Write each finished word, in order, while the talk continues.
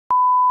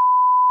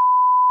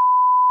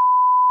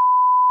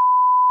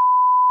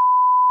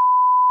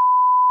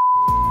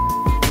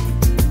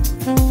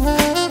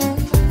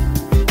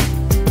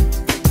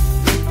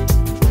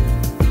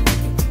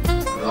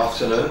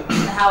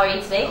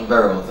today? I'm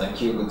very well,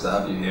 thank you. Good to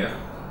have you here.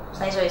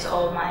 Pleasure is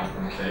all mine.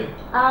 Okay.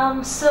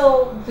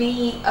 So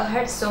I've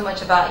heard so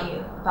much about you,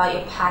 about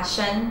your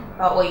passion,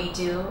 about what you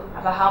do,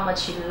 about how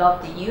much you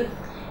love the youth,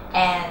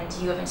 and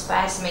you have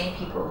inspired so many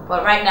people.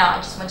 But right now, I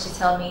just want you to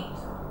tell me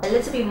a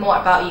little bit more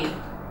about you,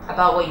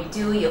 about what you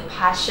do, your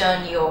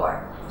passion,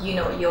 your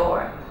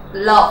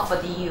love for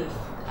the youth,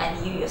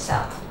 and you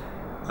yourself.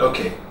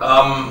 Okay.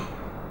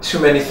 Too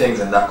many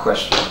things in that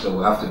question, so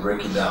we'll have to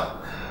break it down.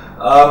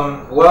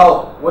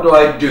 Well, what do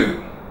I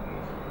do?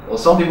 Well,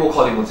 some people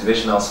call it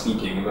motivational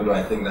speaking, even though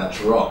I think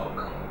that's wrong.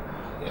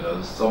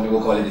 Some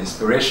people call it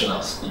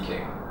inspirational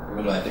speaking,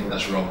 even though I think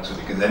that's wrong too,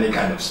 because any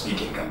kind of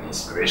speaking can be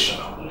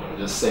inspirational.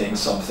 Just saying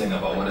something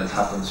about what has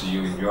happened to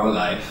you in your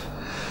life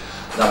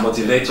that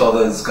motivates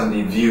others can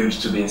be viewed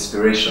to be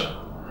inspiration.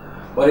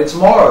 But it's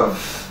more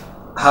of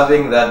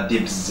having that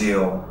deep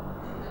zeal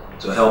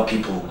to help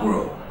people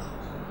grow,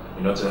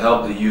 to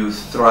help the youth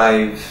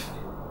thrive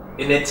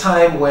in a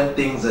time when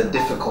things are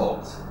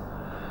difficult.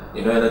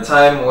 In a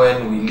time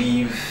when we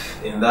live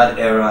in that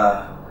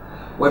era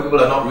where people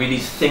are not really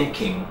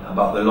thinking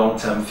about the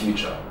long-term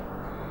future.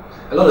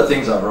 A lot of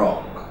things are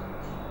wrong.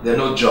 There are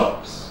no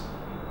jobs.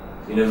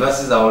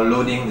 Universities are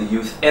unloading the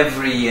youth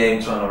every year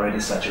into an already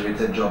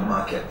saturated job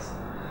market.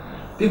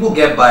 People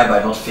get by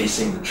not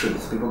facing the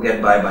truth. People get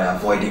by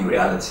avoiding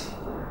reality.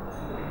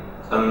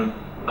 I'm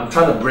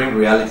trying to bring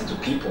reality to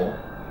people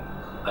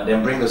and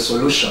then bring a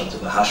solution to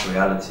the harsh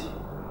reality.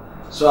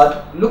 So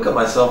I'd look at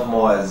myself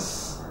more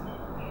as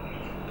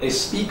a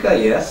speaker,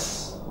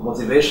 yes,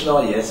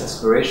 motivational, yes,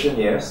 inspiration,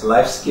 yes,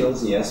 life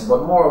skills, yes,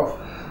 but more of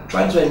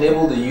trying to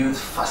enable the youth,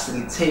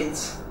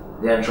 facilitate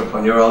their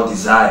entrepreneurial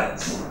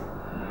desires,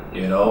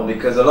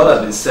 because a lot has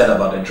been said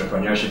about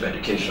entrepreneurship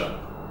education.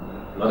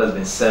 A lot has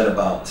been said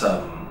about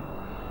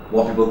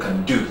what people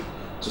can do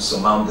to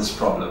surmount this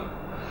problem.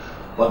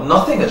 But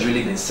nothing has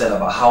really been said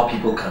about how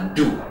people can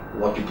do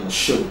what people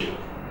should do.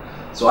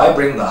 So I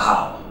bring the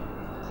how.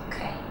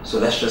 Okay. So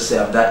let's just say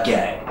I'm that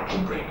guy who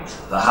brings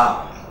the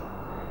how.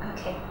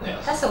 Okay.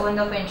 Yes. That's a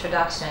wonderful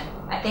introduction.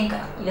 I think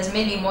it has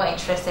made me more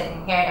interested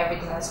in hearing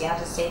everything else you have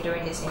to say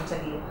during this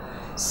interview.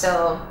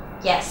 So,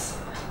 yes.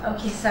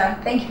 Okay, sir.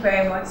 Thank you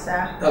very much,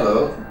 sir.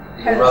 Hello.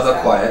 You're Hello, rather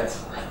sir. quiet.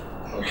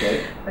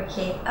 Okay.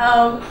 Okay.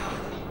 I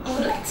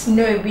would like to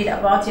know a bit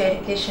about your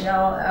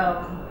educational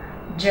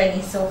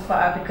journey so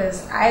far,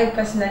 because I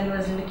personally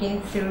was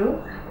looking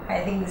through.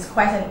 I think it's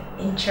quite an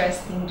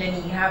interesting journey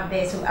you have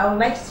there. So I would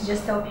like you to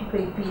just tell people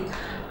a bit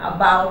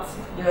about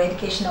your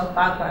educational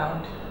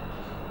background.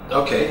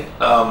 Okay.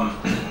 Well,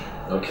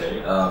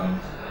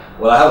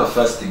 I have a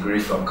first degree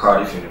from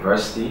Cardiff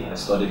University. I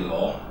studied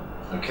law.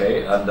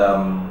 Okay, and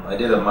I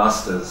did a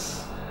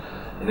master's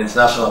in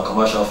international and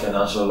commercial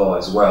financial law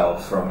as well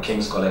from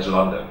King's College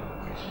London.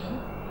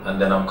 And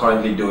then I'm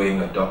currently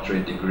doing a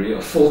doctorate degree,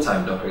 a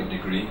full-time doctorate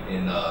degree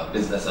in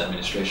business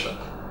administration,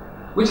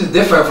 which is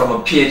different from a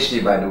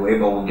PhD, by the way,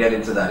 but we'll get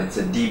into that. It's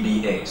a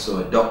DBA, so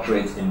a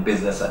doctorate in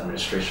business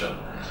administration.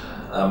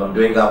 I'm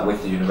doing that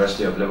with the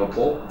University of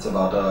Liverpool. It's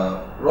about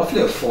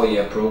roughly a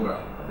 4-year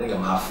program. I think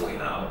I'm halfway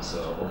now,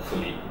 so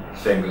hopefully,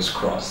 fingers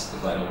crossed,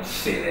 if I don't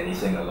fail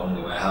anything along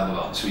the way, I have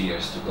about 2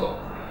 years to go.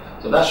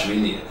 So that's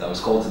really it. I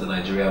was called to the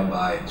Nigerian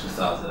Bar in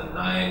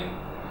 2009.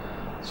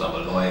 So I'm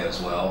a lawyer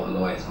as well.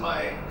 Law is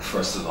my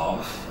first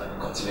love, and it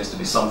continues to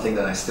be something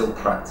that I still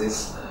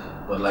practice.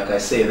 But like I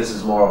say, this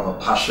is more of a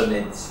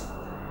passionate,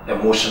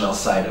 emotional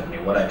side of me,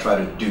 what I try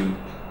to do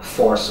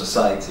for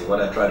society,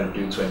 what I try to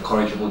do to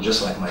encourage people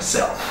just like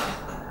myself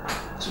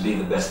to be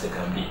the best they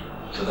can be.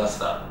 So that's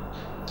that.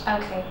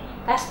 Okay,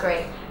 that's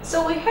great.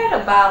 So we heard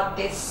about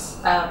this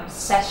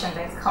session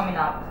that's coming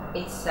up.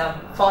 It's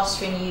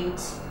fostering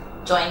youth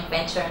joint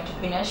venture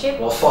entrepreneurship.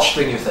 Well,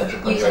 fostering youth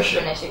entrepreneurship.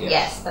 Youth entrepreneurship,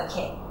 yes.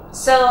 Okay.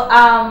 So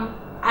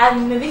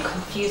I'm a bit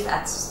confused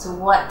as to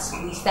what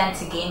we stand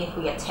to gain if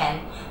we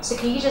attend. So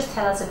can you just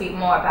tell us a bit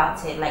more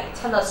about it? Like,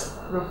 tell us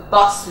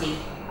robustly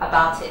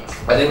about it.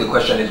 I think the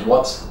question is,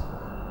 what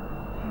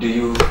do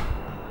you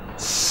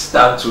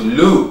stand to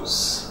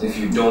lose if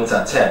you don't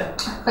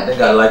attend? I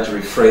think I'd like to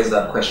rephrase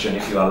that question,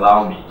 if you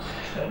allow me.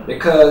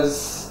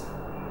 Because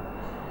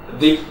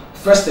the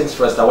first things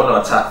first, I want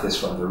to attack this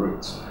from the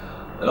root.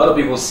 A lot of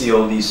people see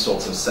all these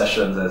sorts of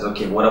sessions as,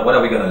 okay, what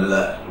are we going to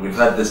learn? We've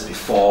had this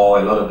before,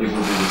 a lot of people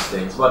do these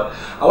things. But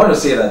I want to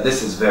say that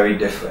this is very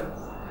different.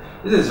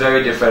 This is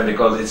very different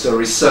because it's a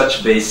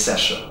research-based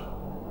session.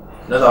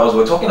 In other words,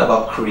 we're talking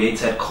about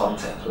created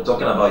content. We're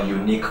talking about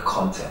unique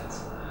content.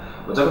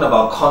 We're talking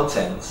about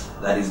content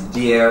that is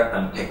dear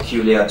and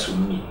peculiar to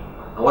me.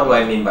 And what do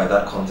I mean by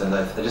that content?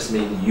 I just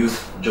mean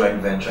youth joint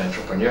venture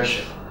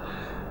entrepreneurship.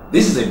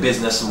 This is a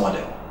business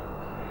model.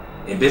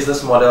 A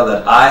business model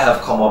that I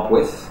have come up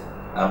with.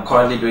 I'm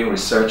currently doing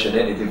research in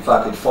it. In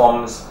fact, it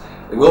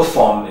will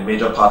form a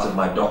major part of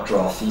my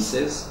doctoral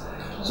thesis.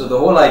 So the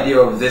whole idea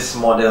of this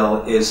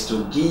model is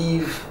to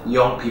give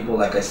young people,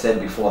 like I said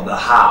before, the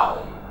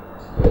how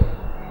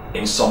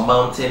in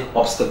surmounting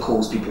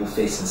obstacles people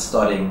face in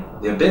starting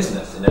their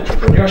business, in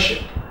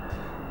entrepreneurship.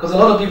 Because a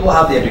lot of people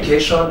have the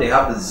education, they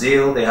have the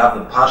zeal, they have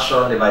the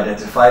passion, they've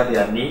identified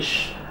their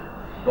niche,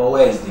 but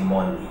where is the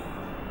money?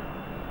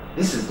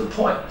 This is the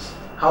point.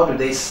 How do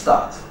they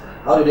start?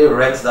 How do they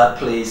rent that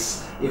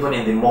place, even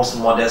in the most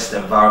modest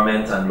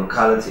environment and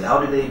locality?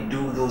 How do they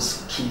do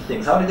those key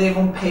things? How do they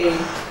even pay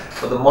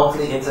for the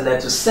monthly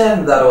internet to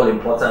send that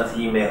all-important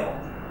email?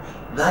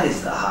 That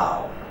is the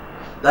how.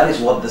 That is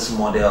what this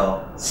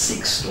model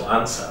seeks to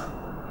answer.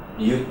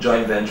 Youth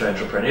joint venture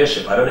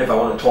entrepreneurship. I don't know if I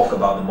want to talk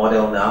about the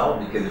model now,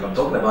 because if I'm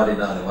talking about it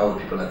now, then why would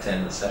people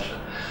attend the session?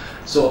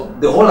 So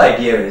the whole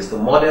idea is the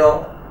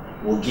model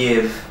will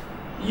give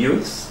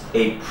youths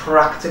a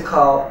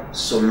practical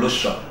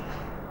solution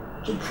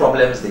to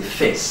problems they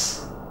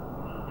face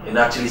in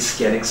actually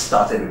getting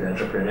started with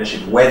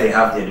entrepreneurship, where they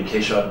have the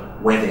education,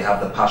 where they have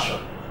the passion.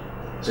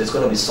 So it's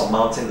going to be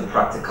surmounting the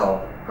practical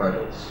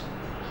hurdles.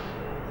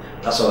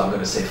 That's all I'm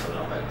going to say for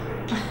now, by the way.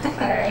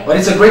 Alright. But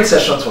it's a great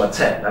session to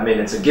attend. I mean,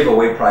 it's a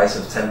giveaway price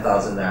of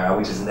 10,000 Naira,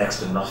 which is next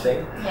to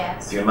nothing.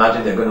 Yes. If you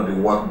imagine, there are going to be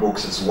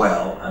workbooks as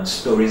well, and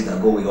stories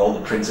that go with all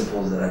the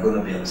principles that are going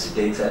to be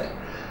elucidated.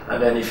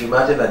 And then if you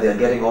imagine that they're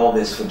getting all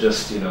this for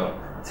just,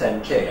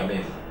 10K, I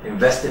mean,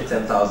 investing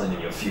 10,000 in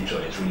your future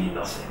is really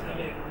nothing. I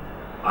mean,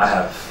 I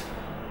have,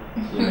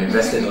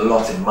 invested a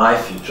lot in my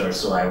future,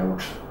 so I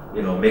would,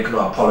 make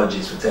no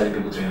apologies for telling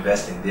people to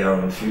invest in their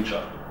own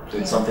future. So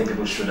it's something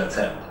people should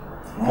attend,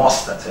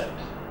 must attend,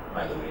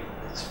 by the way.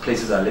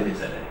 Places are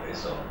limited anyway,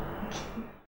 so.